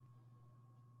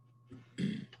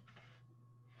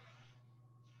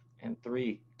And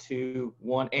 3, 2,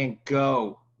 1, and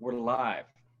go. We're live.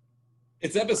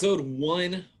 It's episode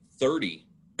 130.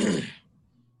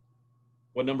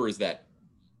 What number is that?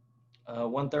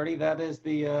 130. That is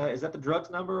the. Is that the drugs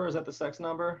number or is that the sex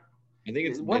number? I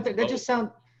think One it's thing that both. just sound.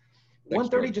 Sex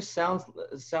 130 drugs.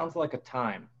 just sounds like a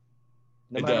time.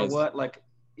 No It matter does. what, like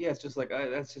yeah, it's just like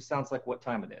that just sounds like what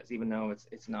time it is, even though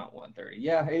it's not 130.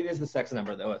 Yeah, it is the sex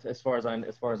number though, as far as I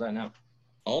know.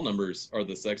 All numbers are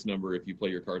the sex number if you play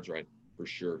your cards right, for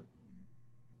sure.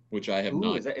 Which I have Ooh,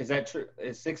 not. is that true?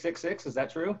 Is 666? Is that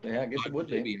true? Yeah, I guess it would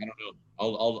be. Maybe I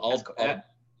don't know. Ask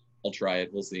I'll try it.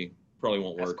 We'll see. Probably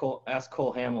won't ask work. Cole ask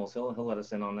Cole Hamels. He'll let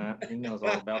us in on that. He knows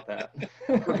all about that.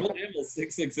 For Cole Hamels,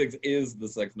 666 is the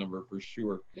sex number for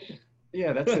sure.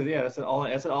 Yeah, that's an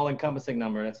all encompassing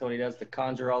number. That's what he does to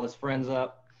conjure all his friends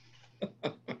up. He's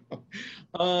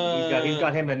Uh,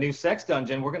 got him a new sex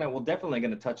dungeon. We're definitely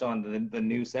gonna touch on the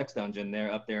new sex dungeon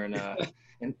there up there in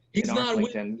he's not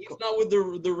with Arlington.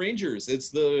 the Rangers.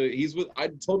 He's with. I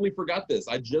totally forgot this.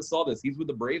 I just saw this. He's with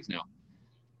the Braves now.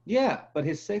 Yeah, but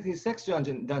his sex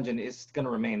dungeon is gonna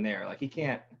remain there. Like you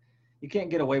can't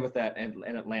get away with that in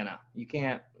Atlanta. You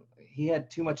can't. He had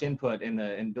too much input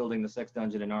in building the sex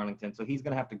dungeon in Arlington, so he's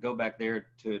gonna have to go back there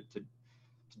to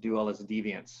do all his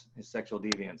deviance, his sexual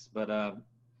deviance. But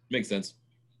Makes sense.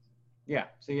 yeah.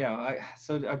 So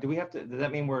yeah. Do we have to? Does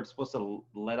that mean we're supposed to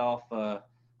let off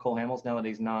Cole Hamels now that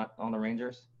he's not on the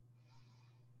Rangers?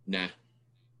 Nah,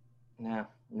 Nah,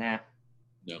 nah,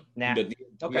 no. nah. He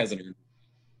Okay. hasn't earned.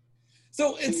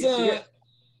 So So, it's so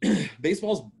yeah.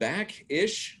 baseball's back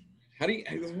ish.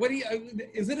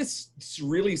 Is it a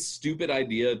really stupid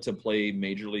idea to play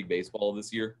Major League Baseball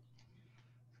this year?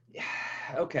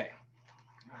 Okay.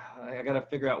 I got to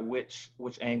figure out which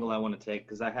angle I want to take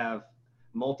because I have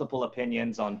multiple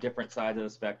opinions on different sides of the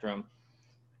spectrum,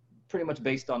 pretty much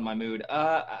based on my mood.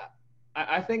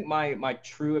 I think my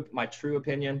true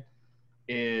opinion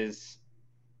is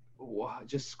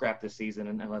just scrap this season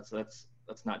and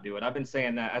let's not do it. I've been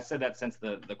saying that. I said that since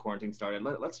the quarantine started.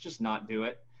 Let's just not do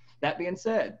it. That being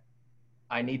said,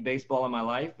 I need baseball in my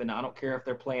life, and I don't care if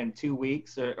they're playing 2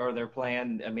 weeks or they're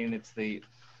playing. I mean, it's the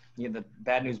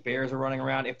bad news bears are running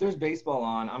around. If there's baseball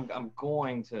on, I'm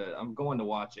going to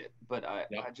watch it. But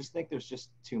Yep. I just think there's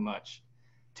just too much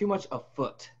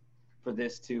afoot for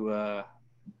this to.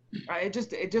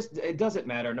 It doesn't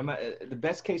matter. No matter the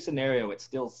best case scenario, it's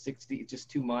still 60. It's just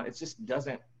 2 months. It just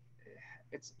doesn't.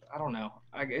 It's I don't know.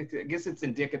 I guess it's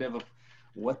indicative of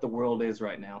what the world is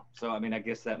right now. So I mean, I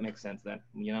guess that makes sense then.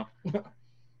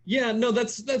 Yeah, no,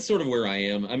 that's sort of where I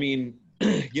am. I mean,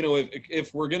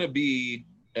 if we're gonna be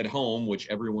at home, which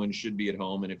everyone should be at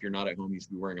home, and if you're not at home, you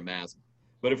should be wearing a mask.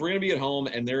 But if we're gonna be at home,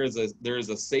 and there is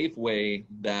a safe way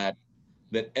that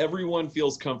everyone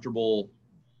feels comfortable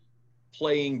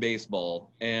playing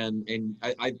baseball, and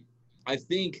I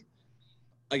think,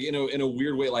 like, in a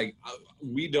weird way, like,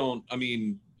 we don't. I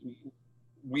mean,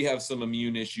 we have some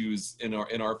immune issues in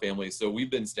our family, so we've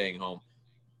been staying home,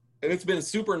 and it's been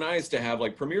super nice to have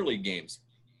like Premier League games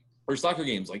or soccer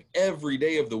games like every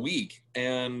day of the week,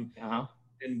 and Uh-huh.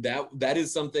 and that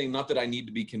is something, not that I need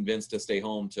to be convinced to stay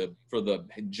home for the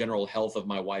general health of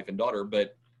my wife and daughter,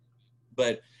 but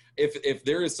if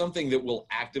there is something that will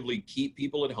actively keep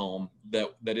people at home,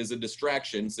 that is a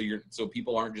distraction, so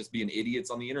people aren't just being idiots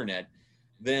on the internet,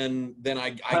 then I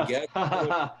guess,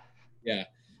 yeah,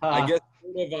 I guess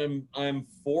sort of I'm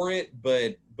for it,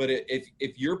 but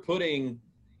if you're putting,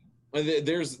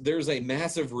 there's a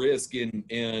massive risk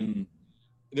in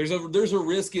there's a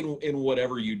risk in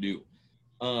whatever you do.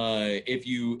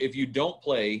 If you don't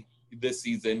play this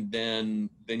season, then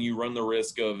you run the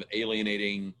risk of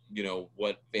alienating,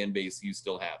 what fan base you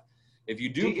still have. If you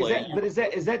do Is play, that but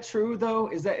is that true though?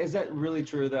 Is that really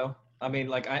true though? I mean,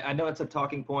 like I know it's a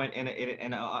talking point and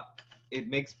it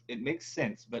makes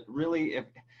sense, but really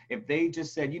if they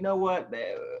just said, you know what,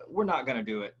 we're not going to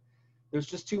do it. There's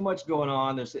just too much going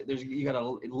on. There's you got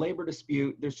a labor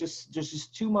dispute. There's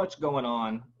just too much going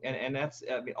on, and that's,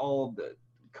 I mean, all the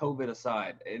COVID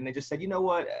aside. And they just said, you know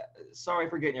what, sorry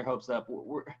for getting your hopes up.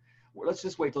 Let's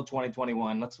just wait till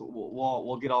 2021.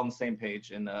 We'll get all on the same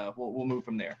page, and we'll move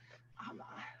from there. Um,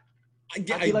 I'd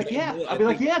be like, yeah. I I'd be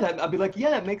like, think, yeah.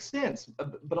 That makes sense.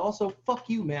 But also, fuck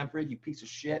you, Manfred, you piece of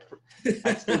shit.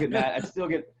 I'd still get mad. I'd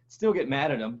still get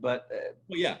mad at him. But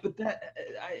well, yeah, but that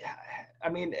I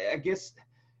mean, I guess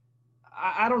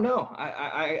I don't know.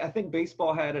 I think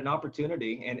baseball had an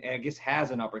opportunity, and I guess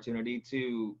has an opportunity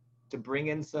to bring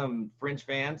in some fringe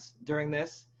fans during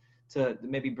this, to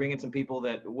maybe bring in some people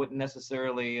that wouldn't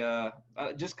necessarily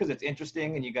just because it's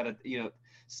interesting and you got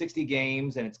 60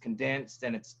 games and it's condensed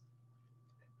and it's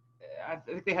I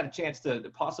think they had a chance to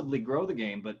possibly grow the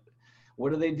game, but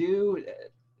what do?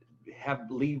 Have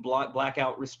league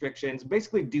blackout restrictions,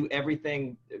 basically do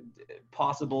everything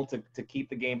possible to keep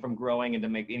the game from growing and to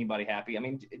make anybody happy. I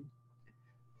mean,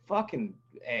 fucking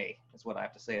A is what I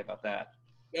have to say about that.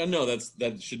 No,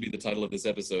 that should be the title of this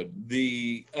episode.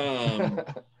 The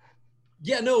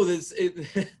yeah, no, this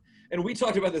it, and we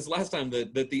talked about this last time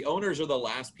that the owners are the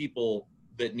last people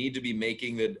that need to be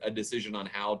making a decision on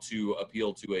how to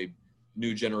appeal to a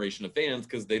new generation of fans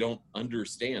because they don't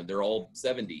understand. They're all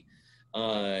 70.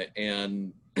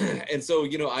 And so,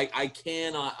 you know, I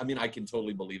cannot, I mean, I can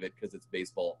totally believe it because it's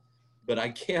baseball, but I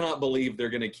cannot believe they're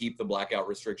going to keep the blackout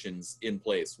restrictions in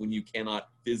place when you cannot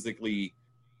physically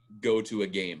go to a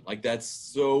game. Like, that's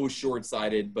so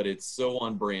short-sighted, but it's so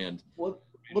on brand. Well,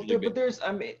 but there's,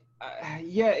 I mean,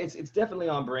 yeah, it's definitely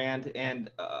on brand, and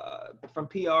from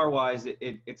PR wise,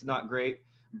 it's not great,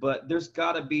 but there's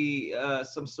got to be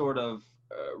some sort of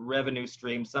revenue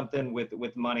stream, something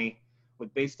with money,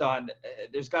 with based on.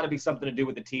 There's got to be something to do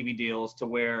with the TV deals to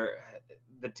where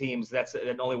the teams. That's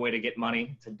the only way to get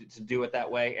money to do it that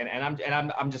way. And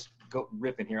I'm just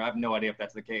ripping here. I have no idea if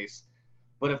that's the case.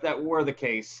 But if that were the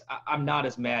case, I'm not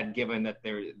as mad, given that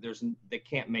they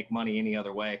can't make money any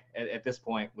other way at this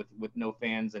point with no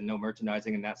fans and no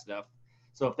merchandising and that stuff.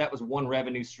 So if that was one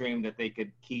revenue stream that they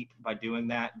could keep by doing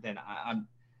that, then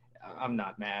I'm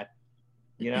not mad,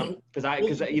 you know,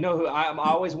 because you know who I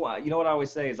always want. You know what I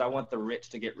always say is I want the rich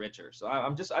to get richer. So I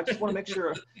just want to make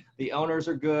sure the owners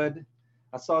are good.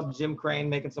 I saw Jim Crane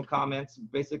making some comments,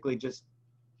 basically just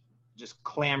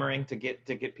clamoring to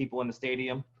get people in the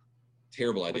stadium.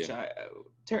 Terrible idea.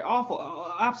 Which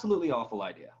awful, absolutely awful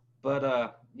idea.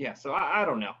 But yeah, so I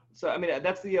don't know. So I mean,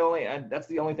 that's the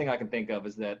only thing I can think of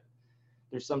is that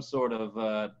there's some sort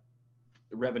of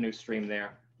revenue stream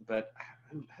there. But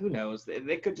who knows?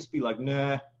 They could just be like,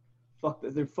 nah, fuck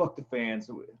the fans.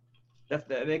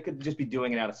 They could just be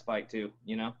doing it out of spite too,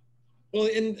 you know. Well,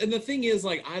 and the thing is,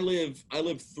 like, I live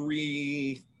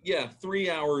 3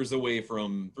 hours away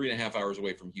from 3.5 hours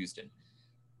away from Houston.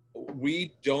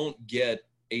 We don't get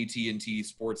AT&T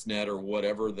Sportsnet or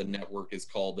whatever the network is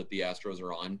called that the Astros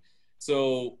are on.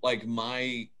 So like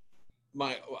I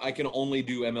can only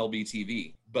do MLB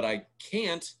TV, but I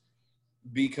can't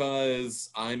because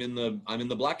I'm in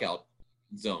the blackout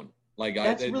zone. Like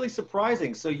that's really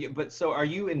surprising. So are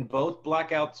you in both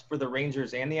blackouts for the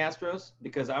Rangers and the Astros?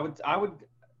 Because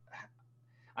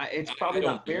it's probably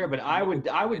not fair, but I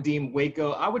would deem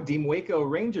Waco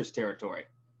Rangers territory.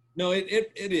 No,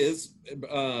 it is,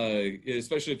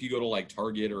 especially if you go to like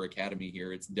Target or Academy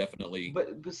here. It's definitely.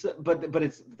 But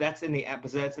that's in the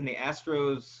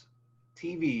Astros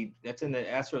TV. That's in the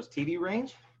Astros TV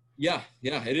range. Yeah,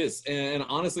 it is. And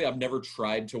honestly, I've never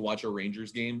tried to watch a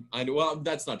Rangers game. Well,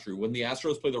 that's not true. When the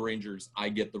Astros play the Rangers, I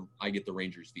get the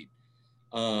Rangers feed.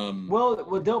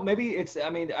 Don't maybe it's. I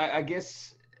mean, I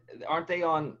guess aren't they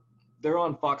on? They're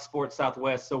on Fox Sports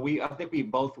Southwest, so I think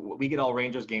we get all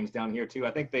Rangers games down here too.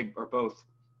 I think they are both.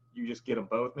 You just get them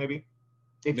both, maybe.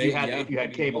 If you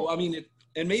had cable. Well, I mean,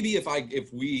 and maybe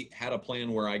if we had a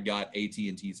plan where I got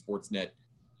AT&T Sportsnet,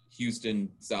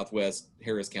 Houston, Southwest,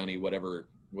 Harris County, whatever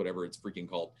it's freaking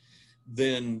called,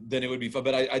 then it would be fun.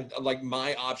 But I like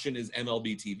my option is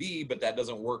MLB TV, but that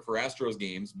doesn't work for Astros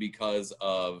games because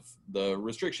of the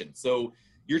restriction. So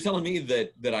you're telling me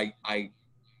that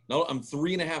no, I'm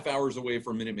 3.5 hours away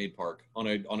from Minute Maid Park on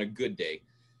a good day,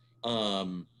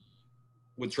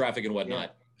 with traffic and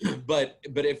whatnot. Yeah. But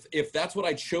if that's what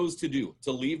I chose to do,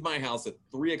 to leave my house at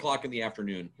 3:00 in the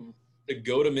afternoon to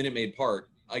go to Minute Maid Park,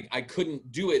 I couldn't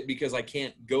do it because I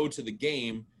can't go to the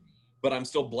game, but I'm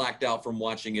still blacked out from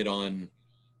watching it on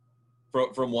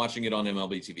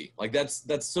MLB TV. Like that's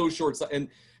so short. And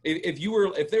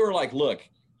if they were like, look,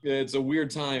 it's a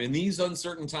weird time. In these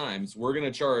uncertain times, we're going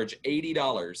to charge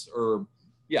 $80 or,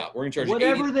 yeah, we're going to charge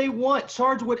whatever $80. They want.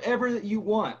 Charge whatever you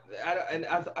want. That's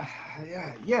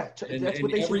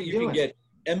what they should be doing. You can get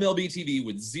MLB TV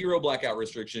with 0 blackout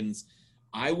restrictions.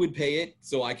 I would pay it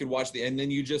so I could watch and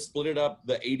then you just split it up,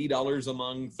 the $80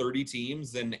 among 30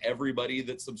 teams, and everybody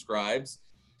that subscribes,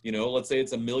 you know, let's say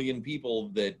it's 1 million people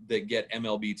that get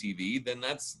MLB TV, then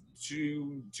that's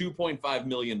 $2.5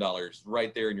 million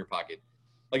right there in your pocket.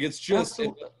 Like it's just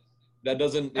that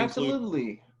doesn't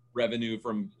include revenue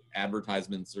from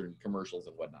advertisements or commercials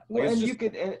and whatnot. Like well, and you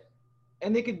could,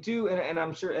 and they could do, and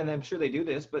I'm sure they do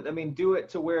this, but I mean, do it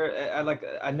to where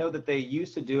I know that they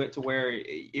used to do it to where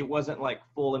it wasn't like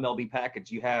full MLB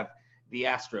package. You have the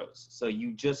Astros, so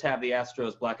you just have the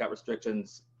Astros blackout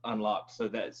restrictions unlocked, so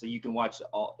you can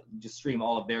just stream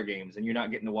all of their games, and you're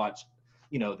not getting to watch,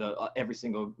 you know, every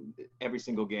single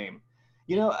game.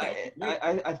 You know,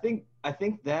 Yeah. I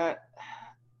think that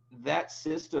that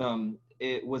system,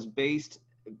 it was based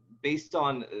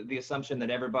on the assumption that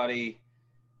everybody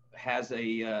has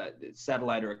a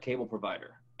satellite or a cable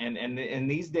provider, and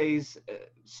these days,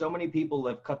 so many people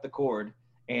have cut the cord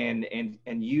and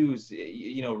use,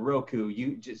 you know, Roku,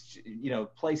 you just, you know,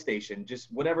 PlayStation, just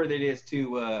whatever it is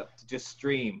to just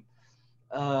stream,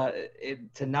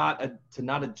 to not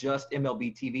adjust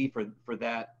MLB TV for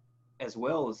that as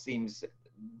well, it seems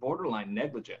borderline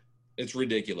negligent. It's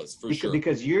ridiculous for sure.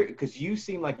 Because you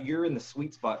seem like you're in the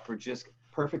sweet spot for just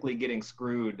perfectly getting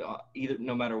screwed, either,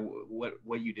 no matter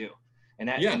what you do, and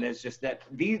that, Yeah. and it's just that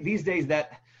these days,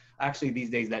 that actually these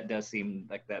days that does seem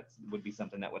like that would be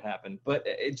something that would happen, but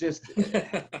it just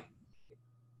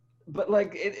but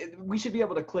like we should be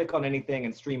able to click on anything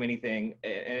and stream anything,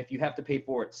 and if you have to pay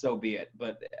for it, so be it.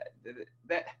 But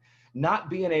that not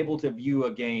being able to view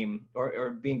a game, or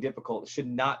being difficult, should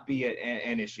not be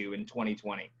an issue in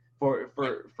 2020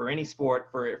 for any sport,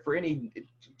 for any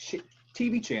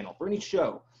TV channel, for any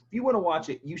show. If you want to watch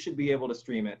it, you should be able to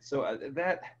stream it. So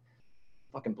that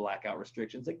fucking blackout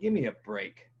restrictions, like, give me a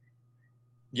break.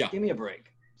 Yeah. Give me a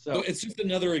break. So it's just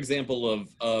another example of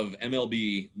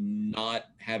MLB not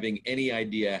having any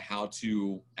idea how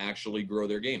to actually grow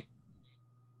their game.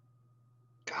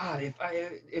 God, if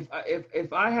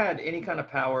I had any kind of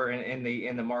power in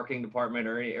the marketing department,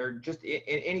 or just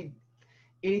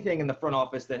anything in the front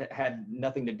office that had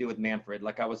nothing to do with Manfred,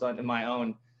 like I was on my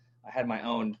own, I had my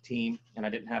own team, and I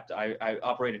didn't have to. I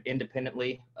operated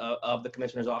independently of the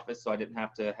commissioner's office, so I didn't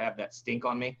have to have that stink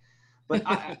on me. But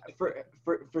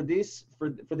for this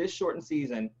shortened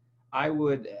season, I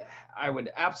would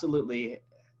absolutely,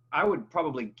 I would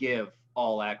probably give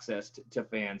all access to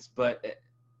fans, but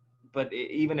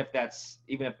even if that's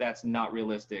not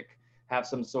realistic, have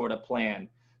some sort of plan.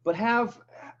 But have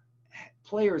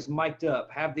players mic'd up,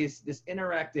 have this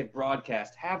interactive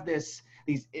broadcast, have these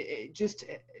just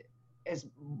as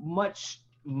much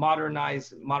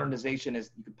modernization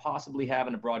as you could possibly have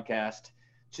in a broadcast.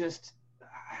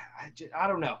 I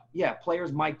don't know. Yeah,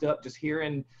 players mic'd up, just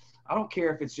hearing. I don't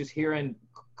care if it's just hearing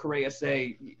Correa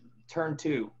say turn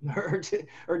 2 or just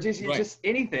Right. just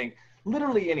anything,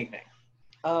 literally anything.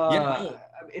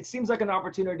 It seems like an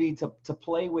opportunity to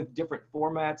play with different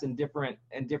formats and different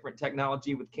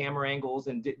technology with camera angles,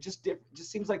 and just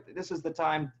seems like this is the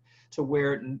time to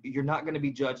where you're not going to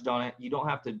be judged on it. You don't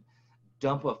have to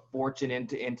dump a fortune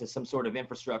into some sort of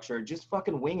infrastructure. Just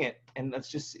fucking wing it, and let's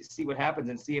just see what happens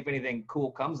and see if anything cool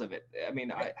comes of it. I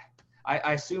mean,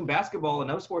 I assume basketball and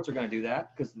those sports are going to do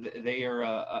that because they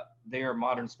are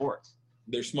modern sports.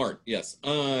 They're smart, yes.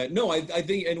 No, I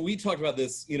think, and we talked about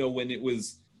this, you know, when it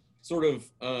was sort of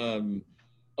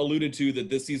alluded to that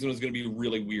this season was going to be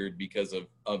really weird because of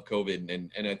COVID,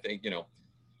 and I think, you know,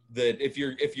 that if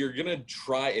you're gonna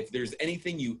try, if there's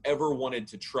anything you ever wanted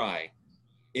to try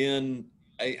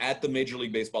at the Major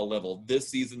League Baseball level, this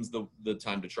season's the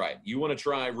time to try it. You want to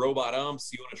try robot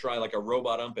umps, you want to try like a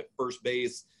robot ump at first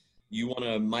base, you want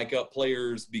to mic up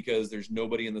players because there's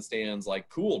nobody in the stands, like,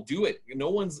 cool, do it.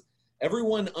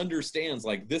 Everyone understands,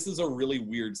 like, this is a really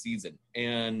weird season,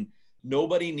 and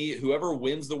whoever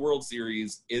wins the World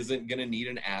Series isn't going to need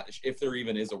an ad, if there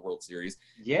even is a World Series.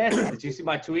 Yes. Did you see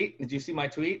my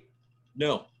tweet?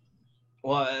 No.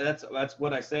 Well, that's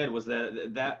what I said, was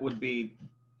that would be,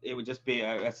 it would just be,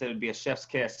 I said it would be a chef's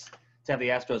kiss to have the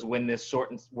Astros win this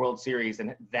shortened World Series,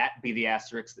 and that be the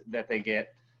asterisk that they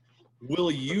get.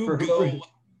 Will you go?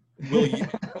 Will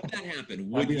that happen?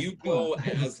 Would you go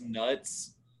as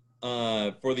nuts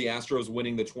for the Astros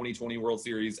winning the 2020 World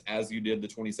Series as you did the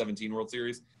 2017 World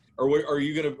Series, or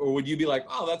would you be like,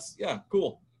 oh, that's, yeah,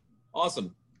 cool,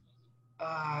 awesome?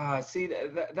 See,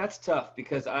 that's tough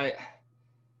because man,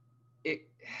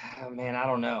 I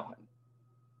don't know.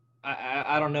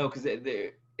 I don't know, because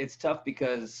it's tough,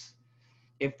 because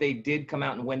if they did come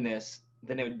out and win this,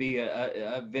 then it would be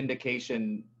a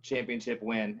vindication championship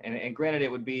win. And granted,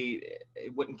 it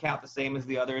wouldn't count the same as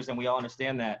the others, and we all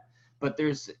understand that. But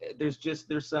there's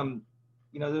some,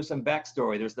 you know, there's some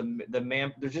backstory. There's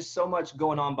there's just so much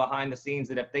going on behind the scenes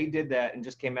that if they did that and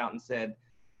just came out and said,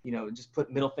 you know, just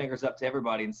put middle fingers up to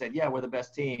everybody and said, yeah, we're the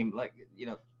best team, like, you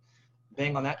know,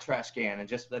 bang on that trash can, and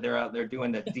just they're out there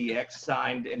doing the DX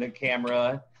signed in the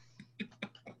camera.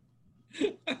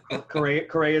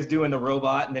 Correa's doing the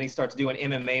robot, and then he starts doing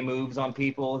MMA moves on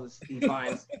people.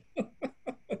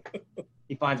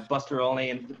 He finds Buster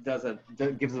Olney and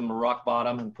gives him a rock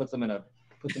bottom and puts him in a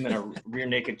rear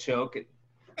naked choke.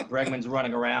 Bregman's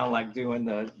running around like doing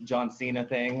the John Cena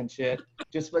thing and shit.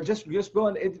 Just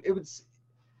going.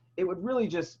 It would really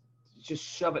just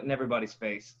shove it in everybody's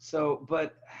face. So,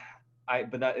 but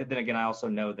then again, I also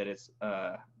know that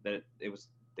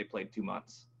they played 2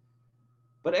 months.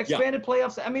 But expanded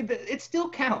playoffs, I mean, it still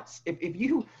counts.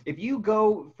 If you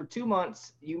go for 2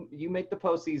 months, you make the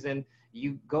postseason,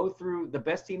 you go through the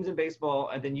best teams in baseball,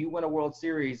 and then you win a World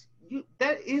Series.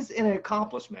 That is an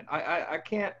accomplishment. I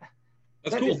can't.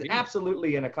 That's that cool. is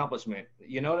absolutely an accomplishment.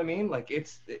 You know what I mean? Like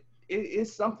it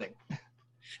is something.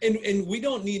 And we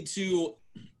don't need to.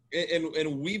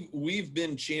 And we've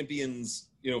been champions,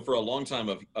 for a long time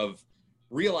of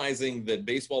realizing that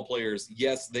baseball players,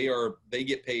 yes, they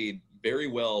get paid very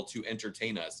well to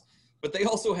entertain us, but they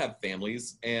also have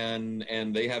families and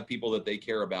they have people that they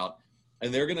care about,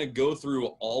 and they're going to go through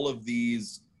all of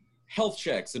these health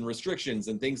checks and restrictions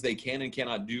and things they can and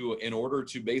cannot do in order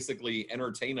to basically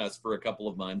entertain us for a couple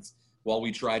of months while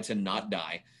we try to not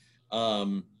die.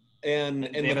 And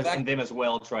them as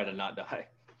well try to not die.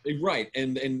 Right.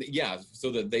 And yeah,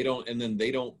 so that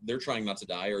they're trying not to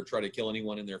die or try to kill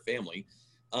anyone in their family.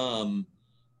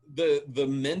 The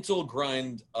mental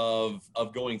grind of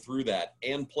going through that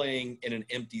and playing in an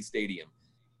empty stadium.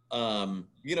 They're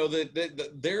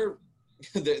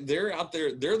out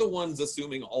there. They're the ones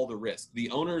assuming all the risk.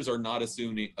 The owners are not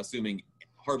assuming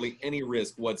hardly any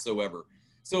risk whatsoever.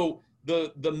 So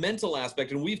the mental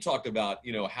aspect, and we've talked about,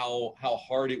 how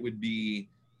hard it would be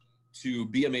to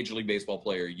be a Major League Baseball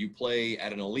player. You play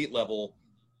at an elite level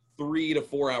 3 to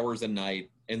 4 hours a night,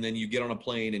 and then you get on a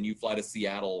plane and you fly to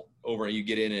Seattle you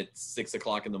get in at 6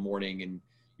 o'clock in the morning and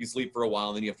you sleep for a while,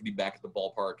 and then you have to be back at the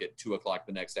ballpark at 2 o'clock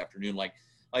the next afternoon. Like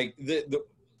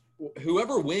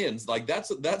whoever wins, like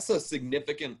that's a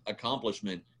significant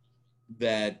accomplishment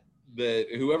that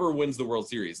whoever wins the World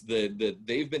Series, that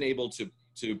they've been able to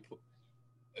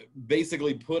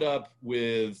basically put up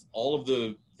with all of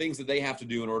the things that they have to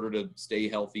do in order to stay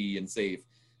healthy and safe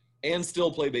and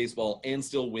still play baseball and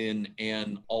still win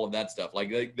and all of that stuff.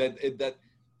 Like that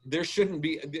there shouldn't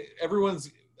be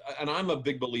and I'm a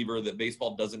big believer that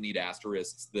baseball doesn't need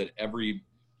asterisks, that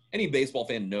any baseball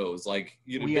fan knows. Like,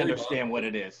 we understand what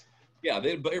it is. Yeah,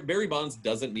 Barry Bonds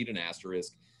doesn't need an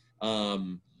asterisk.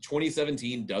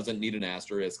 2017 doesn't need an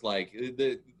asterisk. Like,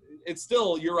 it's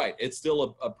still, you're right, it's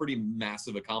still a pretty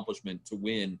massive accomplishment to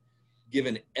win,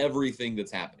 given everything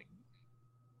that's happening.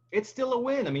 It's still a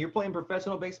win. I mean, you're playing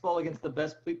professional baseball against the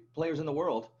best players in the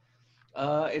world.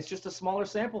 It's just a smaller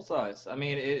sample size. I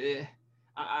mean,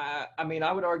 I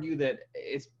would argue that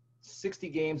it's 60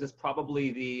 games is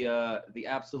probably the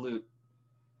absolute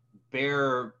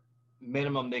bare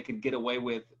minimum they could get away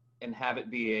with and have it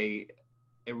be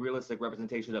a realistic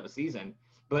representation of a season.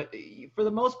 But for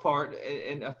the most part,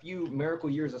 in a few miracle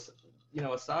years,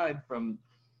 aside from,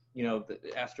 the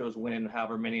Astros winning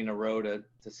however many in a row to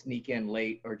sneak in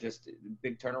late or just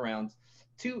big turnarounds,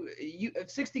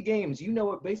 60 games,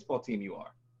 what baseball team you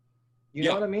are. You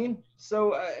know what I mean?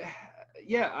 So,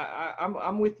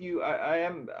 I'm with you.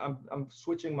 I'm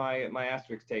switching my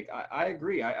asterisk take. I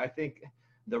agree. I think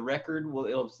the record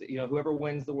whoever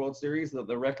wins the World Series,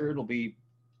 the record will be,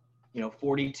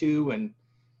 42 and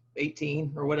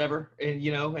 18 or whatever, and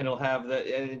and it'll have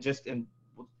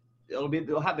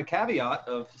it'll have the caveat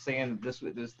of saying this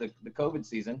the COVID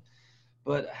season,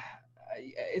 but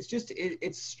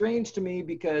it's strange to me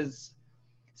because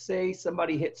say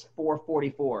somebody hits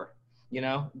 444,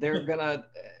 they're gonna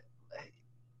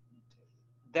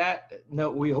that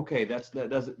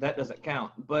doesn't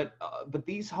count, but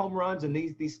these home runs and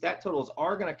these stat totals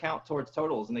are going to count towards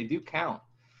totals, and they do count.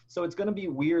 So it's going to be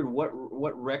weird what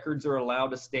records are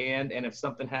allowed to stand, and if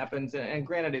something happens, and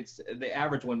granted, it's the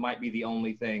average one might be the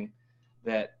only thing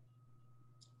that,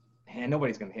 and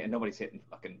nobody's hitting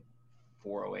fucking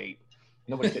 408.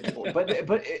 Nobody's hitting 4. But it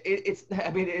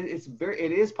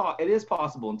is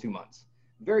possible in 2 months.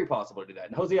 Very possible to do that.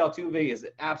 And Jose Altuve is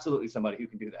absolutely somebody who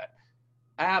can do that.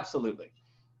 Absolutely.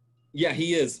 Yeah,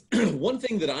 he is. One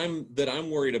thing that I'm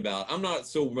worried about, I'm not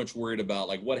so much worried about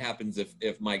like what happens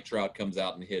if Mike Trout comes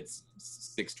out and hits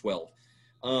 612.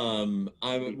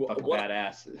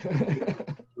 Badass.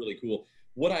 Really cool.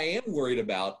 What I am worried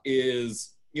about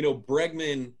is,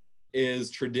 Bregman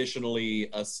is traditionally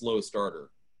a slow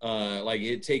starter. Like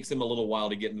it takes him a little while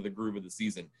to get into the groove of the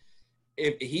season.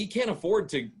 If he can't afford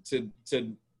to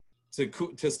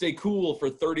stay cool for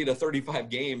 30 to 35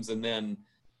 games, and then,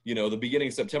 the beginning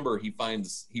of September, he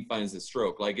finds his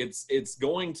stroke. Like it's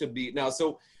going to be now.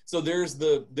 So there's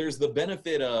the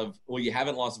benefit of, well, you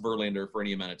haven't lost Verlander for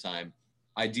any amount of time.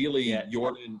 Ideally,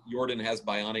 Jordan has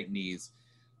bionic knees.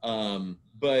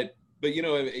 But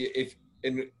if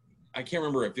I can't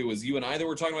remember if it was you and I that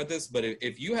were talking about this, but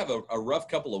if you have a rough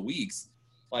couple of weeks,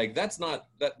 like that's not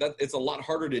that it's a lot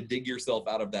harder to dig yourself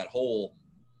out of that hole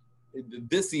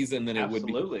this season than it would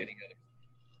be. Absolutely.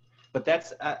 But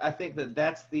I think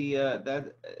that's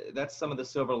that's some of the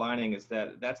silver lining, is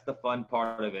that's the fun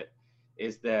part of it,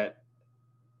 is that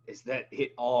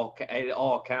it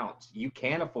all counts. You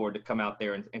can afford to come out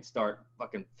there and start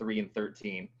fucking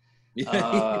 3-13.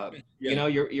 Yeah. You know,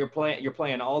 you're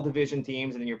playing all division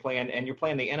teams, and you're playing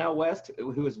the NL West,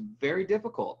 who is very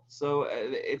difficult. So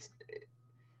I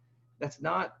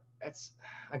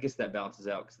guess that balances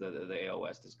out, because the AL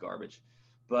West is garbage.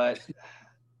 But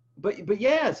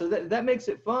yeah, so that makes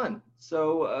it fun.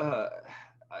 So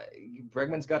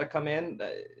Bregman's got to come in.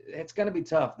 It's going to be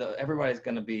tough. Everybody's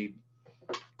going to be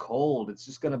cold.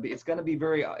 It's going to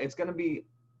be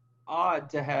odd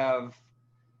to have.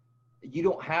 You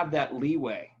don't have that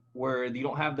leeway where you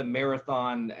don't have the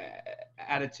marathon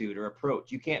attitude or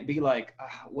approach. You can't be like,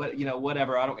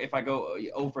 whatever. If I go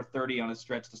 0-30 on a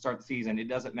stretch to start the season, it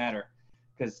doesn't matter,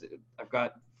 because I've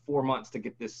got 4 months to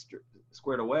get this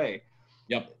squared away.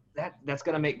 Yep. That's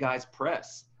going to make guys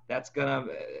press.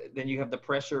 Then you have the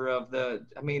pressure of I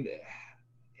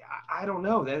don't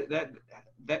know,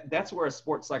 that's where a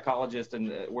sports psychologist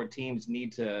and where teams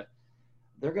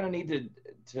they're going to need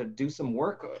to do some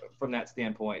work from that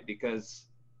standpoint, because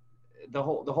the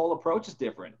whole approach is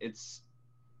different.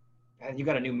 And you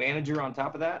got a new manager on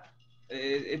top of that.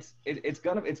 It's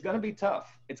gonna be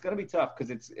tough. It's gonna be tough,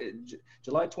 because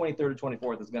July 23rd to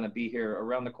 24th is gonna be here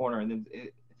around the corner, and then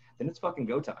it's fucking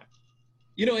go time.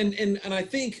 You know, and I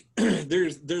think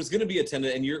there's going to be a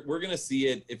tendency, and we're going to see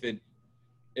it if it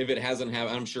hasn't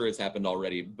happened. I'm sure it's happened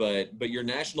already, but your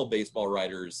national baseball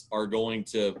writers are going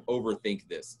to overthink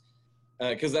this,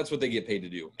 because that's what they get paid to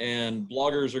do, and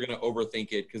bloggers are going to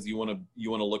overthink it because you want to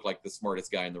look like the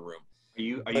smartest guy in the room. Are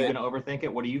you going to overthink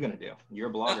it? What are you going to do? You're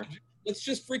a blogger. Let's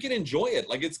just freaking enjoy it.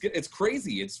 Like, it's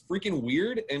crazy. It's freaking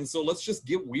weird, and so let's just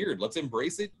get weird. Let's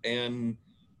embrace it, and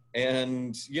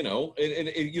you know,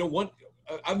 you know what.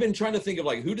 I've been trying to think of,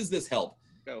 like, who does this help?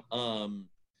 Go. All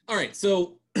right.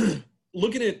 So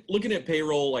looking at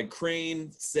payroll, like,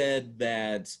 Crane said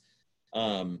that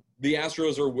the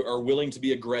Astros are willing to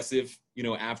be aggressive, you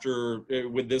know,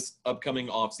 with this upcoming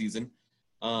offseason,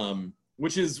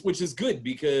 which is good,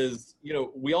 because, you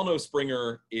know, we all know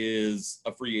Springer is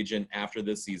a free agent after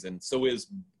this season. So is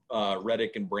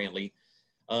Reddick and Brantley.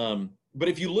 But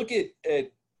if you look at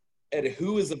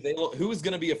who is available, who is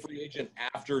going to be a free agent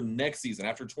after next season,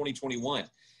 after 2021,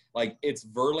 like, it's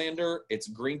Verlander, it's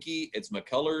Greinke, it's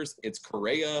McCullers, it's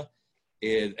Correa,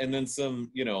 and then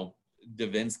some, you know,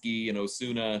 Davinsky and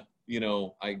Osuna, you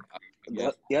know,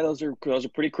 yeah, those are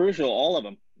pretty crucial. All of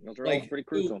them. Those are all pretty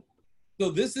crucial.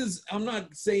 So this is, I'm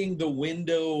not saying the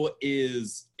window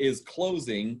is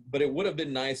closing, but it would have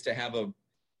been nice to have a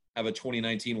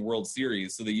 2019 World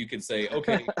Series, so that you could say,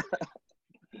 okay,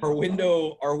 our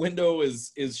window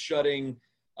is shutting.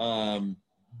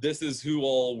 This is who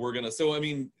all we're gonna. So I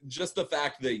mean, just the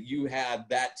fact that you had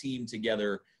that team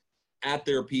together at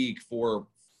their peak for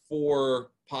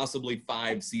 4, possibly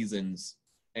 5 seasons,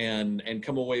 and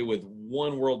come away with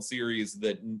one World Series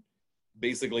that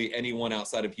basically anyone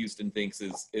outside of Houston thinks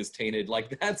is tainted.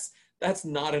 Like, that's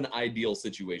not an ideal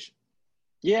situation.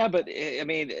 Yeah, but I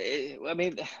mean,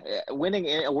 winning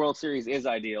a World Series is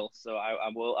ideal. So I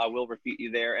will refute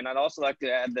you there. And I'd also like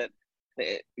to add that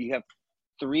you have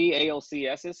 3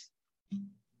 ALCSs.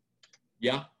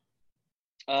 Yeah.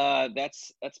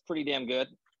 That's pretty damn good.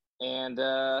 And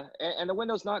the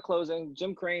window's not closing.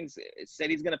 Jim Crane said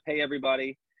he's going to pay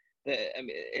everybody. The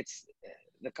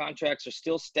contracts are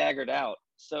still staggered out.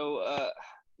 So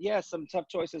yeah, some tough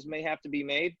choices may have to be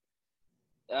made.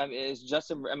 If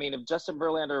Justin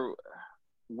Verlander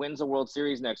wins a World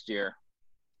Series next year,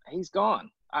 he's gone.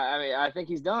 I think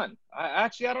he's done. I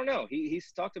don't know.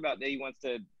 He's talked about that he wants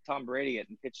to Tom Brady it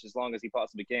and pitch as long as he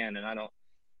possibly can, and I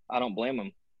don't blame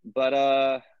him. But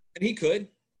and he could.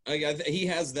 He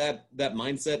has that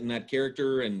mindset and that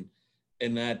character and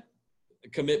that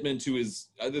commitment to his.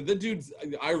 The dude's.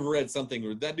 I read something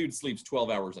where that dude sleeps 12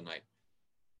 hours a night.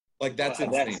 Like, that's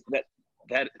insane.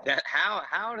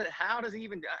 How does he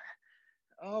even?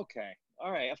 Okay,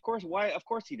 all right. Of course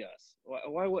he does.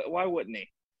 Why wouldn't he?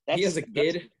 He has a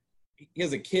kid. He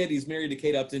has a kid. He's married to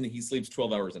Kate Upton. He sleeps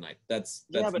 12 hours a night. That's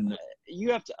but nuts.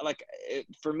 You have to, like,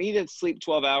 for me to sleep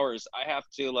 12 hours, I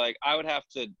would have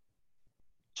to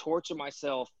torture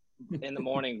myself in the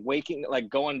morning,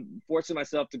 forcing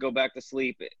myself to go back to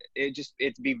sleep.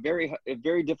 It'd be very,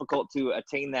 very difficult to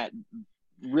attain that.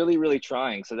 Really, really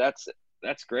trying. So that's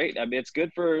great. I mean, it's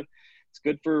good for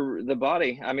the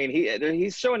body. I mean,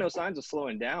 he's showing no signs of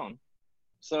slowing down.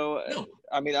 So, no.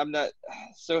 I mean, I'm not.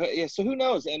 So yeah. So who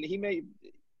knows? And he may.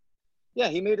 Yeah,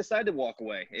 he may decide to walk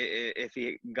away if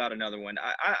he got another one.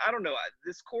 I don't know.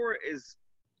 This core is,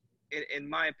 in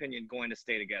my opinion, going to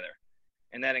stay together,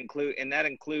 and that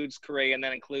includes Correa, and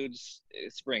that includes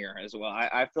Springer as well.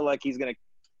 I feel like he's gonna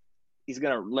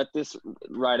let this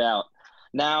ride out.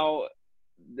 Now,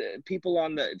 the people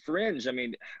on the fringe, I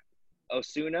mean,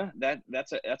 Osuna,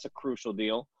 that's a crucial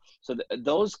deal. So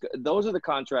those are the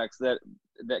contracts that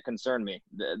concern me.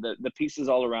 The pieces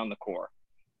all around the core.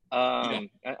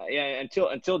 Yeah.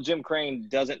 Until Jim Crane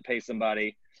doesn't pay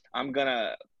somebody, I'm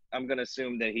gonna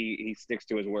assume that he sticks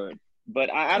to his word.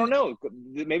 But I don't know.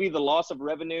 Maybe the loss of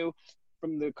revenue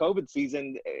from the COVID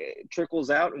season trickles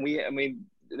out, and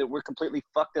that we're completely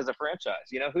fucked as a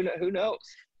franchise. You know, who knows?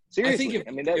 Seriously,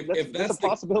 that's a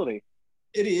possibility.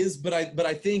 It is, but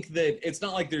I think that it's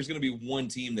not like there's going to be one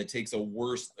team that takes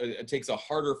a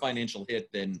harder financial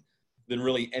hit than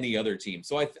really any other team.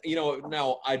 So Yeah,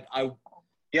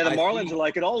 the Marlins are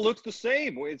like, it all looks the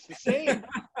same. It's the same.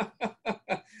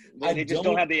 They just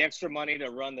don't have the extra money to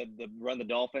run the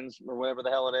Dolphins or whatever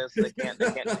the hell it is. They can't.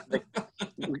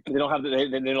 They don't have.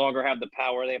 They no longer have the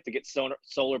power. They have to get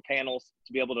solar panels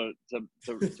to be able to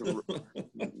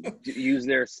use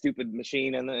their stupid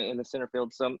machine in the center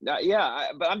field. So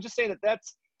but I'm just saying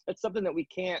that's something that we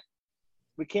can't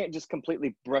just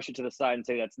completely brush it to the side and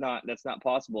say that's not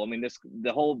possible. I mean,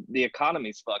 the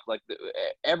economy's fucked. Like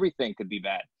everything could be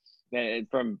bad, and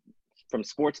from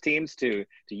sports teams to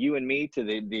you and me to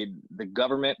the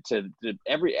government to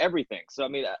everything. So I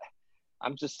mean,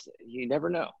 I'm just, you never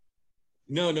know.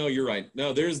 No, you're right.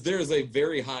 No, there's a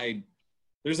very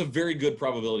good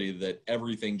probability that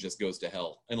everything just goes to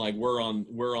hell, and like we're on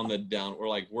the down.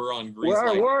 We're on Greece.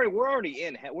 We're already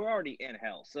in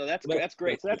hell. So that's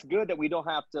great. So that's good that we don't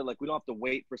have to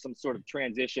wait for some sort of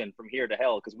transition from here to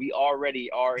hell, because we already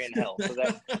are in hell.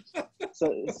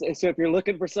 So so if you're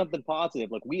looking for something positive,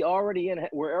 like we're already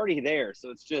there.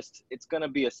 So it's going to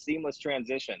be a seamless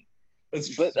transition.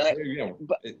 But I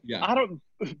don't.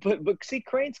 But see,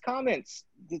 Crane's comments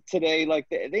today, like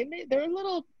they're a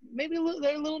little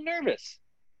nervous.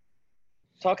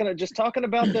 Talking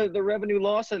about the revenue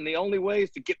loss, and the only way is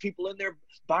to get people in there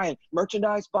buying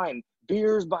merchandise, buying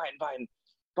beers, buying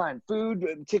food,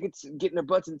 tickets, getting their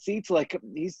butts in seats. Like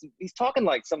he's talking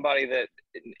like somebody that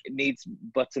needs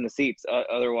butts in the seats.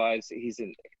 Otherwise,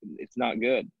 it's not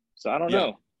good. So I don't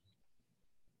know.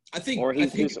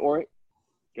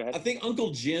 Go ahead. I think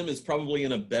Uncle Jim is probably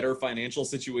in a better financial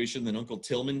situation than Uncle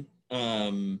Tillman.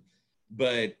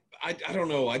 But I don't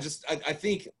know. I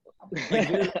think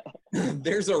like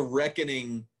there's a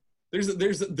reckoning.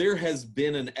 There has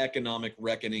been an economic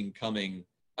reckoning coming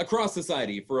across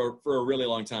society for a really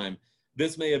long time.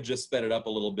 This may have just sped it up a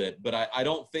little bit, but I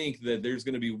don't think that there's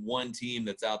going to be one team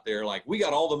that's out there like, we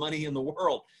got all the money in the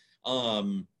world.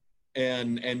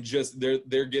 And just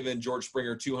they're giving George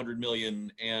Springer $200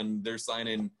 million, and they're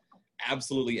signing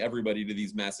absolutely everybody to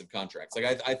these massive contracts.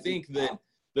 Like I think that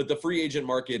the free agent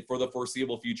market for the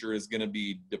foreseeable future is going to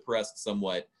be depressed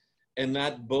somewhat, and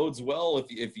that bodes well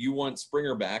if you want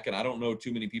Springer back. And I don't know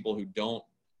too many people who don't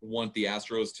want the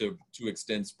Astros to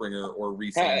extend Springer or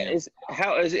re-sign him.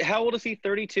 How old is he?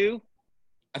 32?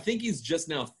 I think he's just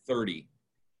now 30.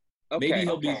 Okay.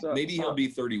 Maybe he'll be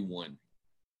 31.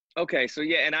 Okay, so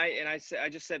yeah, and I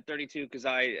just said 32 because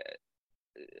I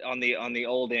on the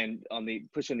old end, on the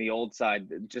pushing the old side,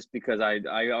 just because I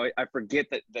forget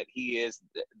that he is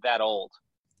that old,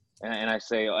 and I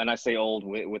say old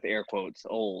with air quotes,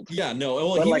 old. Yeah, no,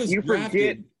 well, but he like was you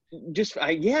drafted. you just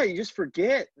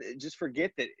forget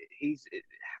that he's.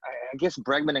 I guess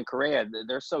Bregman and Correa,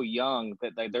 they're so young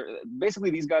that they're basically,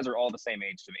 these guys are all the same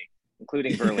age to me,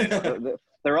 including Verlander.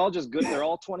 They're all just good. They're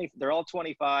all 20. They're all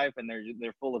 25, and they're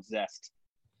full of zest.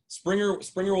 Springer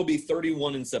will be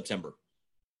 31 in September.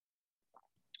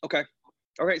 Okay.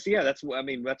 All right. So yeah, that's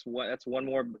one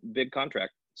more big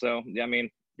contract. So I mean,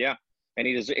 yeah, and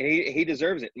he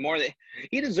deserves it more.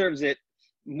 He deserves it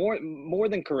more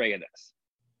than Correa does.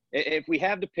 If we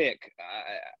have to pick,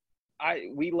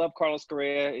 we love Carlos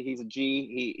Correa. He's a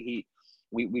G.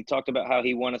 We talked about how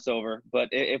he won us over, but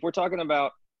if we're talking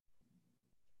about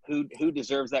who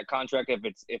deserves that contract, if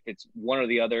it's one or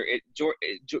the other, it's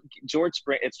George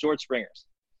Springer's.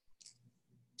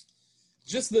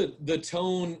 Just the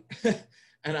tone,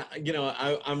 and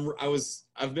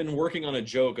I've been working on a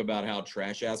joke about how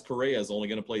trash ass Correa is only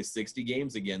going to play 60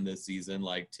 games again this season,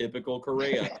 like typical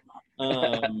Correa.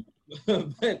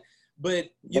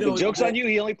 But the joke's on you.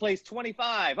 He only plays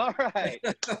 25. All right.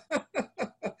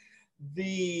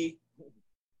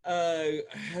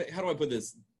 How do I put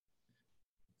this?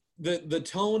 The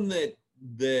tone that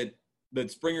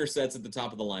Springer sets at the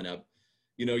top of the lineup,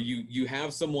 you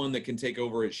have someone that can take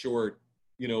over at short,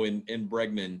 in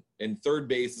Bregman, and third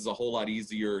base is a whole lot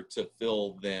easier to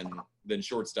fill than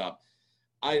shortstop.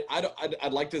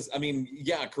 I'd like to. I mean,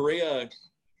 yeah, Correa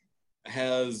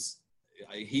has.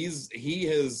 He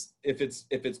has. If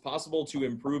it's possible to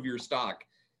improve your stock,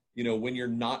 when you're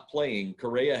not playing,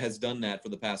 Correa has done that for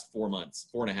the past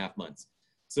 4.5 months.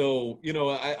 So,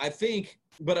 I think,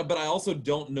 but I also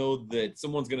don't know that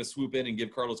someone's going to swoop in and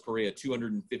give Carlos Correa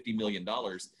 $250 million.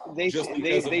 They should.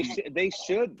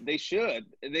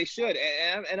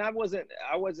 And I wasn't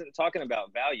talking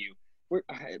about value.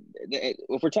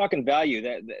 If we're talking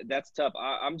value, that's tough.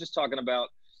 I'm just talking about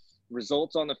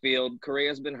results on the field.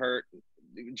 Correa's been hurt.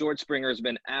 George Springer has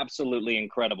been absolutely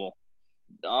incredible.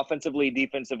 Offensively,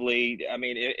 defensively. I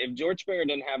mean, if George Springer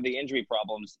didn't have the injury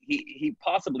problems, he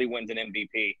possibly wins an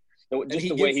MVP. Just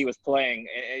the way he was playing,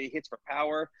 he hits for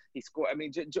power. He scored. I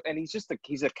mean, and he's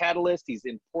a catalyst. He's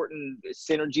important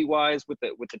synergy wise with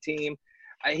the team.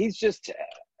 He's just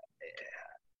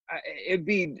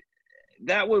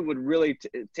that would really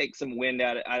take some wind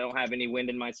out of it. I don't have any wind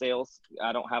in my sails.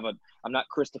 I'm not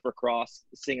Christopher Cross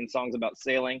singing songs about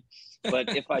sailing,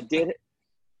 but if I did.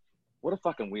 What a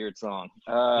fucking weird song.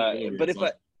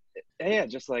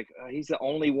 Just like he's the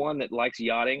only one that likes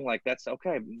yachting. Like, that's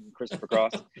okay, Christopher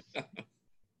Cross.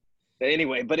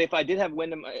 Anyway, but if I did have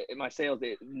wind in my sails,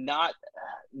 not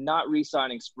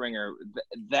re-signing Springer,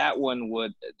 that one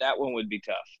would be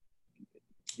tough.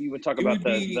 You would talk about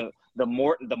the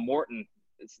Morton.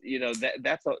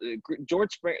 That's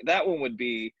George Springer. That one would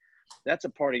be. That's a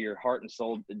part of your heart and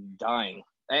soul dying.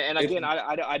 And again,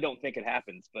 I don't think it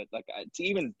happens, but like to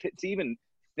even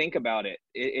think about it,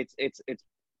 it's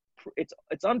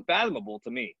unfathomable to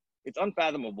me. It's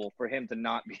unfathomable for him to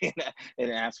not be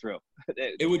an Astro.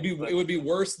 It would be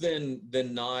worse than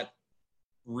not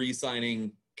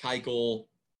re-signing Keuchel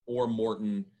or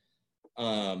Morton.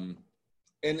 And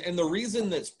the reason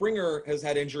that Springer has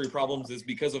had injury problems is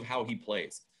because of how he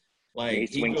plays. Like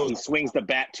he swings the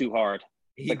bat too hard.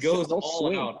 He goes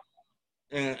all out.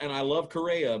 And I love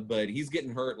Correa, but he's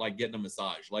getting hurt like getting a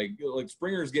massage. Like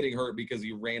Springer's getting hurt because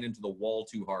he ran into the wall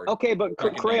too hard. Okay, but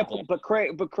Correa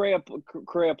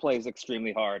plays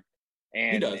extremely hard,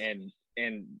 and he does.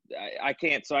 and I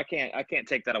can't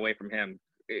take that away from him.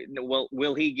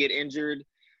 Will he get injured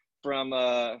from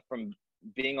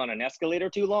being on an escalator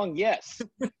too long? Yes,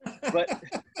 but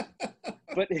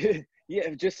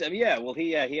yeah. Well,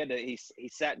 he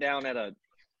sat down at a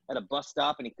bus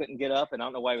stop and he couldn't get up, and I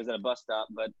don't know why he was at a bus stop,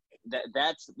 but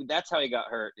that's how he got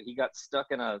hurt. He got stuck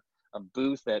in a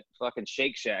booth at fucking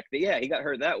Shake Shack. But yeah, he got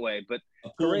hurt that way. But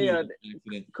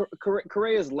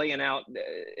Correa's laying out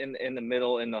in the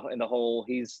middle in the hole.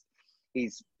 He's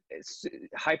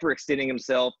hyperextending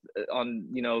himself on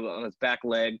his back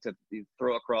leg to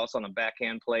throw across on a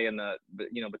backhand play in the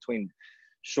between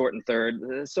short and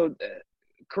third. So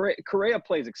Correa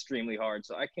plays extremely hard.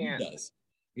 So I can't.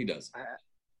 He does.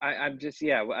 I'm just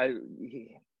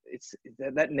it's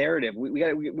that narrative. We got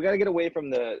to get away from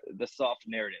the soft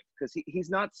narrative, because he's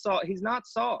not soft. He's not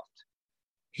soft.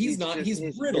 He's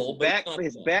brittle.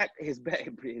 His back.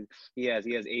 He has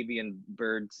avian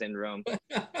bird syndrome,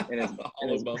 and his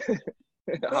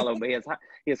hollow. He has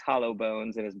hollow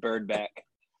bones in his bird back.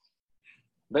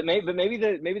 But maybe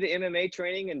the MMA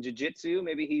training and jiu-jitsu,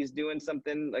 maybe he's doing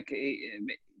something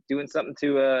to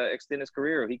extend his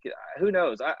career. Who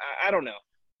knows? I don't know.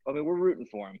 I mean, we're rooting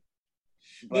for him.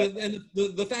 But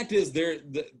the fact is,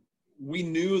 we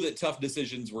knew that tough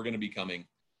decisions were going to be coming.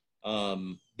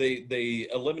 They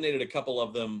eliminated a couple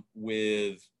of them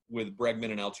with Bregman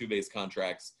and Altuve's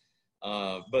contracts,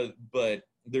 but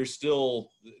there's still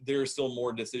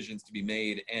more decisions to be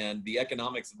made, and the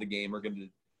economics of the game are going to,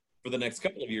 for the next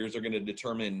couple of years, are going to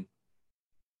determine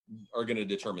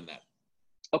that.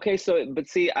 Okay, so but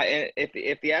see,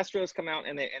 if the Astros come out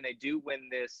and they do win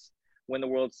the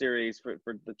World Series for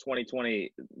the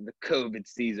 2020 the COVID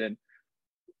season,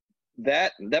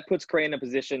 that puts Correa in a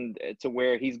position to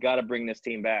where he's got to bring this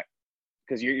team back,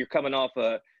 because you're coming off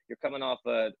a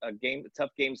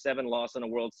tough Game 7 loss in a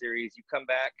World Series. You come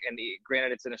back, and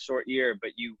granted it's in a short year,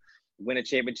 but you win a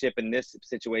championship in this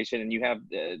situation, and you have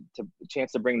the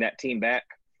chance to bring that team back.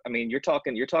 I mean, you're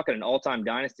talking an all-time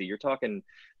dynasty. You're talking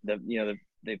the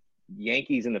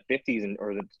Yankees in the 50s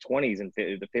or the 20s and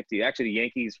the 50s. Actually, the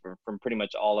Yankees from pretty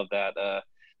much all of that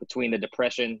between the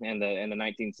Depression and the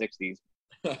 1960s.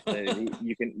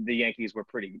 The Yankees were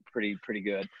pretty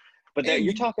good. But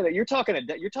you're talking a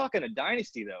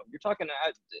dynasty, though. You're talking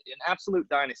an absolute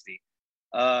dynasty.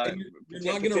 You're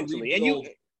not going to rebuild.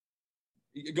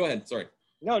 Go ahead. Sorry.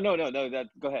 No. That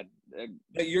go ahead.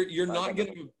 But you're not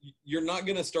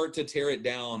gonna start to tear it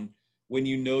down when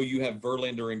you know you have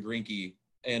Verlander and Greinke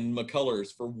and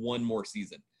McCullers for one more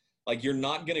season. Like, you're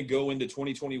not gonna go into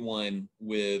 2021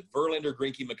 with Verlander,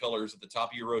 Greinke, McCullers at the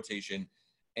top of your rotation,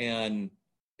 and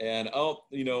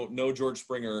no George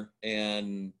Springer,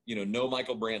 and no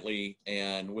Michael Brantley,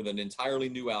 and with an entirely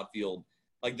new outfield.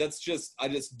 Like, I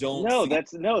just don't.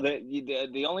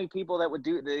 The only people that would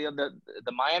do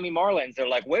the Miami Marlins, they're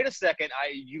like, wait a second,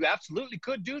 you absolutely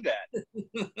could do that.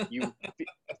 You,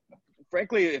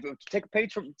 frankly, if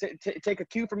take a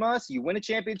cue from us, you win a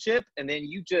championship, and then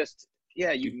you just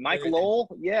Mike Lowell,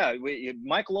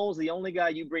 Mike Lowell's the only guy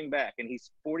you bring back, and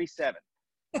he's 47.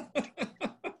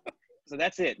 So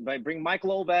that's it. Bring Mike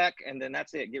Lowell back, and then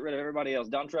that's it. Get rid of everybody else.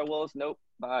 Dontrelle Willis, nope,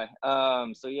 bye.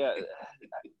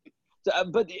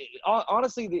 But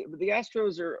honestly, the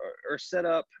Astros are set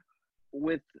up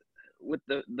with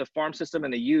the farm system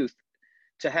and the youth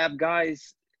to have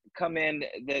guys come in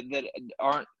that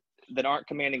aren't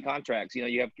commanding contracts.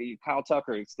 You have Kyle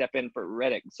Tucker step in for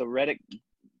Reddick. So Reddick,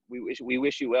 we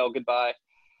wish you well, goodbye.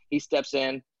 He steps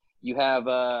in. You have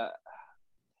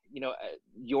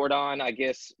Jordan, I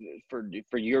guess, for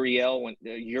Uriel.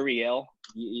 Uriel,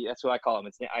 that's what I call him.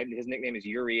 His nickname is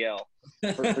Uriel.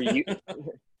 For you.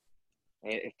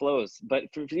 It flows, but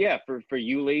for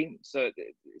Yuli, so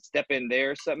step in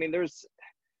there. So I mean, there's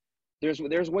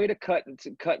way to cut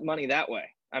money that way.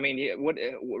 I mean,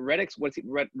 what's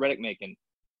Reddick making?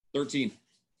 13.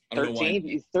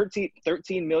 13.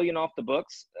 13 million off the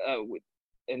books,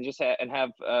 and just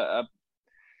have a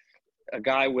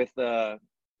guy with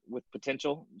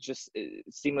potential just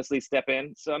seamlessly step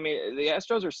in. So I mean, the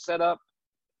Astros are set up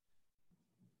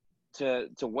to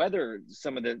weather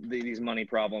some of these money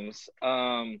problems,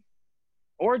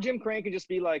 or Jim Crane could just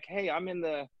be like, hey, I'm in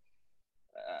the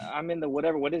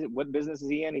whatever. What is it? What business is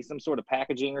he in? He's some sort of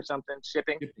packaging or something,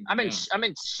 shipping. I'm in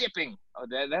shipping. Oh,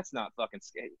 that's not fucking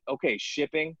scary. Okay,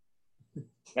 shipping.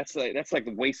 That's like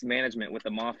the waste management with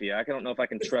the mafia. I don't know if I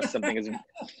can trust something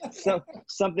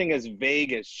as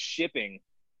vague as shipping.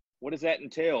 What does that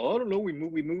entail? I don't know. We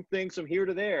move things from here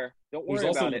to there. Don't worry about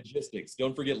it. There's also logistics.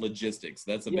 Don't forget logistics.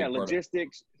 That's a big part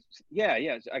logistics. Yeah.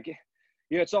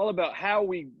 It's all about how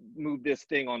we move this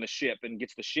thing on the ship and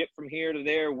gets the ship from here to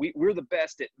there. We're the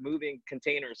best at moving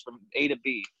containers from A to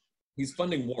B. He's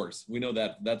funding wars. We know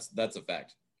that. That's a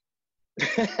fact.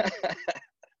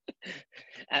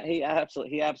 He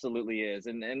absolutely is,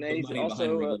 and he's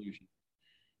also.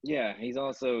 He's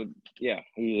also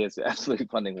he is absolutely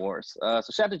funding wars. So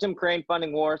shout out to Jim Crane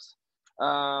funding wars.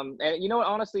 And you know what?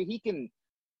 Honestly, he can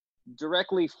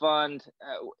directly fund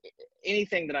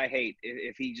anything that I hate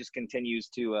if he just continues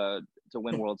to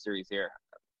win World Series here.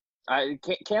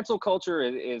 Cancel culture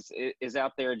is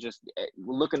out there just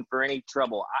looking for any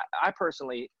trouble. I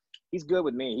personally, he's good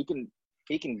with me.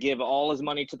 He can give all his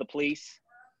money to the police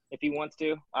if he wants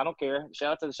to. I don't care.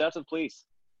 Shout out to the police.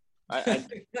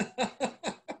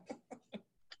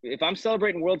 If I'm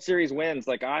celebrating World Series wins,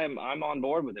 like I'm on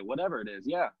board with it. Whatever it is,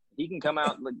 he can come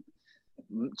out, like,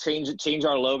 change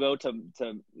our logo to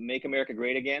Make America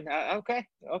Great Again. Okay,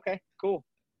 cool.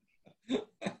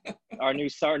 Our new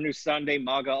Sunday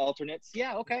MAGA alternates.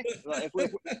 Yeah, okay.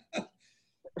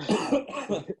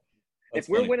 If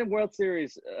we're winning World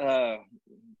Series,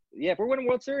 if we're winning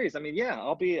World Series, I mean,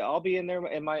 I'll be in there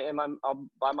I'll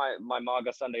buy my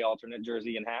MAGA Sunday alternate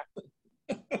jersey and hat.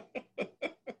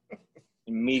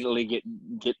 Immediately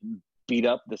get beat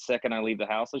up the second I leave the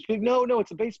house. Like, no,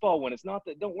 it's a baseball one. It's not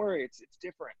that. Don't worry, it's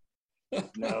different.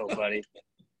 No, buddy.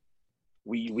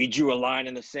 We drew a line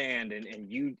in the sand, and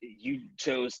you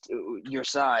chose your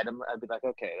side. I'd be like,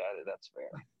 okay, that's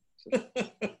fair.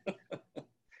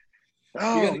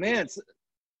 So, man.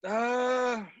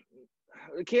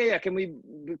 Okay, can we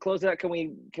close that? Can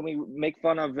we make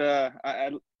fun of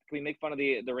can we make fun of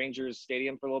the Rangers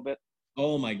stadium for a little bit?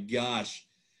 Oh my gosh.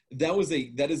 That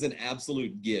is an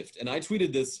absolute gift. And I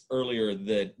tweeted this earlier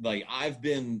that, like, I've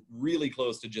been really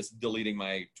close to just deleting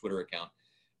my Twitter account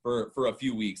for a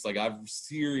few weeks. Like, I've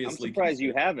seriously. I'm surprised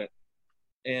you haven't.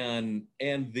 And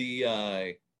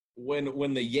the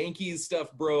when the Yankees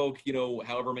stuff broke,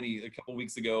 a couple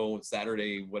weeks ago,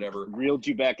 Saturday, whatever, reeled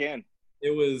you back in.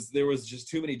 There was just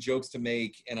too many jokes to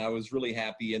make, and I was really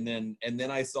happy. And then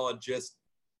I saw just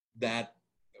that.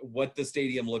 What the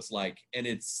stadium looks like, and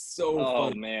it's so fun.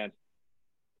 Oh man,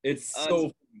 it's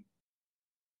so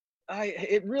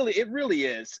it really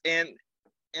is. And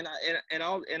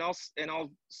I'll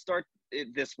start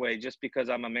it this way, just because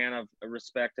I'm a man of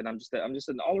respect, and I'm just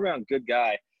an all-around good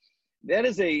guy. That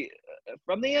is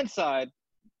from the inside,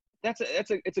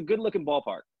 it's a good looking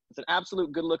ballpark. It's an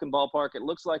absolute good-looking ballpark. It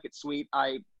looks like it's sweet.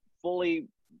 I fully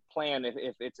plan,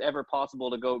 if it's ever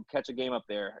possible, to go catch a game up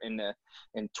there in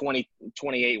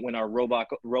 2028 when our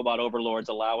robot overlords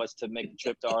allow us to make a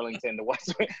trip to Arlington to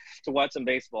watch some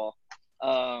baseball.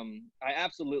 I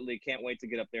absolutely can't wait to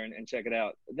get up there and check it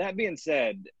out. That being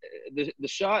said, the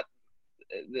shot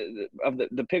of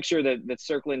the picture that's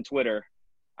circling Twitter,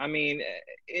 I mean,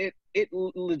 it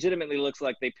legitimately looks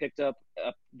like they picked up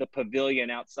the pavilion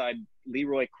outside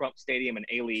Leroy Crump Stadium in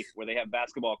Alief, where they have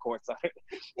basketball courts on it,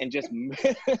 and just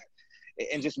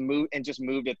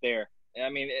moved it there. I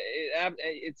mean,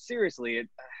 it's seriously,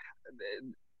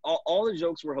 all the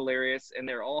jokes were hilarious, and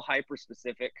they're all hyper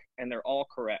specific, and they're all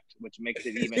correct, which makes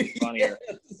it even funnier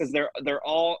because they're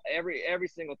all every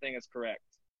single thing is correct.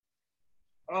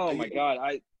 Oh my God,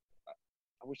 I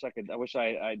wish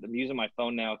I'm using my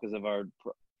phone now because of our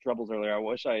troubles earlier. I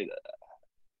wish I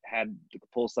had to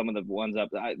pull some of the ones up.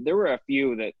 There were a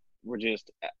few that were just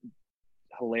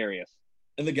hilarious.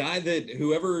 And the guy and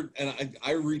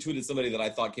I retweeted somebody that I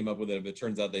thought came up with it, but it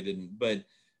turns out they didn't. But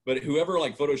whoever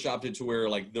like photoshopped it to where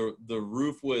like the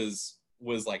roof was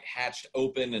like hatched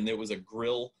open and there was a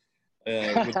grill.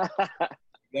 That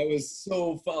was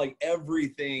so fun. Like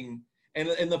everything.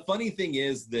 And the funny thing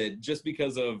is that just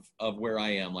because of where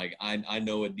I am, like I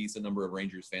know a decent number of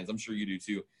Rangers fans. I'm sure you do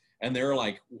too. And they're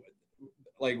like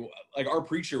our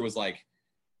preacher was like,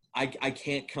 I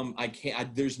can't come.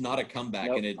 There's not a comeback.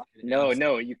 Nope. And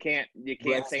no, you can't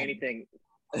say anything.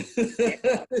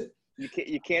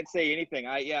 You can't say anything.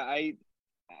 I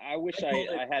wish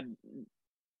I had.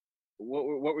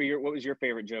 What was your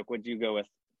favorite joke? What'd you go with?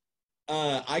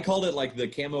 I called it like the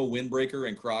camo windbreaker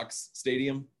in Crocs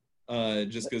Stadium,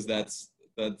 just because that's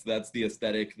the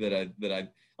aesthetic that I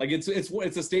like. It's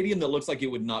a stadium that looks like it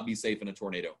would not be safe in a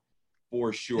tornado,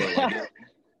 for sure. Like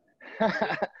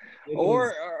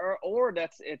or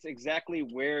it's exactly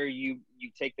where you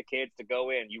take the kids to go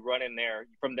in. You run in there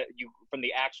from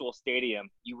the actual stadium.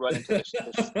 You run into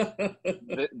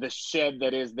the shed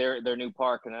that is their new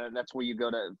park, and that's where you go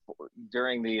to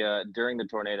during the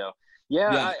tornado.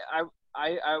 Yeah.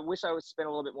 I wish I would spend a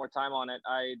little bit more time on it.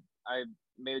 I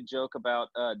made a joke about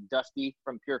Dusty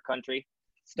from Pure Country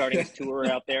starting his tour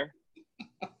out there.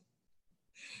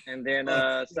 And then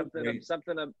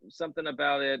something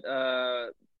about it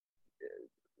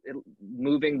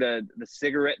moving the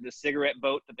cigarette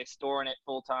boat that they store in it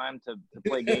full time to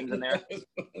play games in there.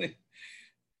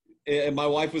 And my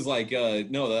wife was like,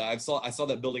 "No, I saw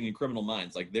that building in Criminal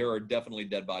Minds. Like there are definitely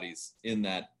dead bodies in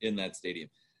that stadium."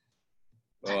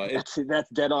 That's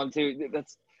dead on too.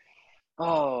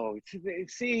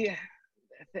 See.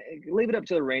 Leave it up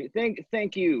to the Rangers.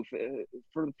 Thank you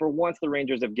for once the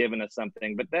Rangers have given us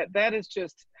something, but that is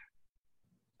just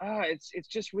it's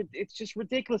just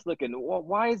ridiculous looking.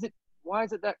 Why is it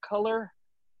that color?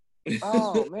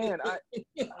 Oh man,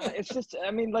 it's just, I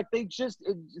mean, like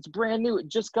it's brand new. It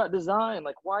just got designed.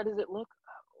 Like why does it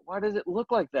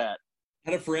look like that?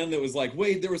 I had a friend that was like,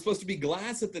 wait, there was supposed to be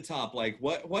glass at the top. Like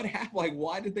what happened? Like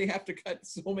why did they have to cut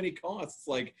so many costs?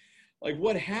 Like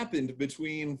what happened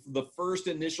between the first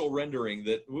initial rendering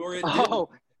that where it did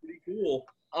pretty cool.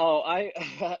 Oh, I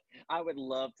would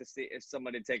love to see if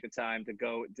somebody take the time to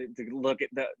go to look at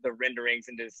the renderings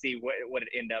and to see what it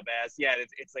end up as. Yeah,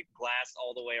 it's like glass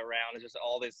all the way around. It's just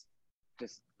all this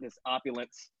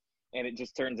opulence, and it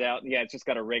just turns out, yeah, it's just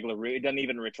got a regular roof. It doesn't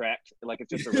even retract. Like it's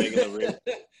just a regular roof.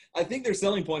 I think their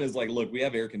selling point is like, look, we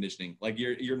have air conditioning. Like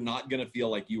you're not gonna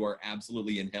feel like you are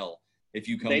absolutely in hell. If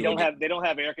you come, they don't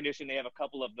have air conditioning. They have a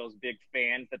couple of those big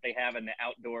fans that they have in the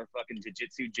outdoor fucking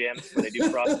jiu-jitsu gyms where they do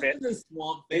CrossFit. The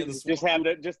swamp fan, just have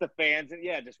the fans and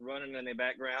just running in the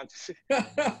background.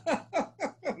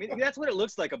 I mean, that's what it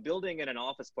looks like, a building in an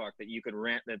office park that you could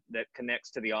rent that connects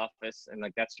to the office, and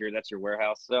like that's your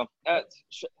warehouse. So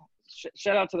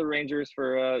shout out to the Rangers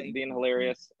for being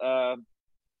hilarious.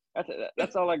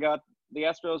 That's all I got. The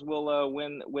Astros will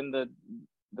win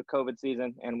the COVID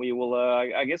season, and we will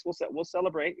I guess we'll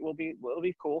celebrate. It'll be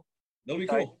cool. That'll be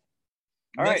cool.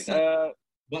 All right.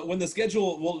 But when the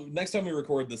schedule next time we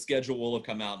record, the schedule will have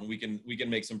come out, and we can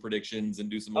make some predictions and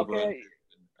do some over. Okay.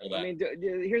 I mean,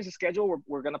 here's the schedule.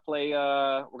 We're gonna play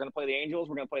the Angels,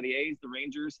 we're gonna play the A's, the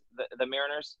Rangers, the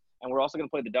Mariners, and we're also gonna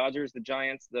play the Dodgers, the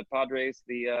Giants, the Padres,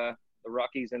 the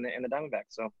Rockies, and the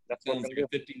Diamondbacks. So that's what we're gonna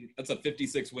do. That's a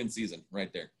 56 win season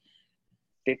right there.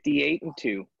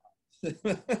 58-2.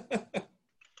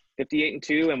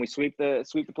 58-2, and we sweep the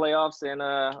playoffs.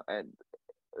 And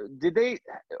did they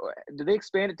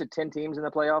expand it to 10 teams in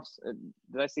the playoffs?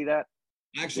 Did I see that?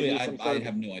 Actually, I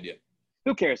have no idea.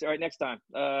 Who cares? All right, next time.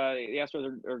 The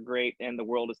Astros are great, and the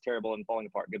world is terrible and falling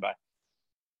apart. Goodbye.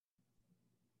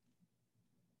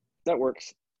 That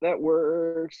works. That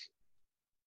works.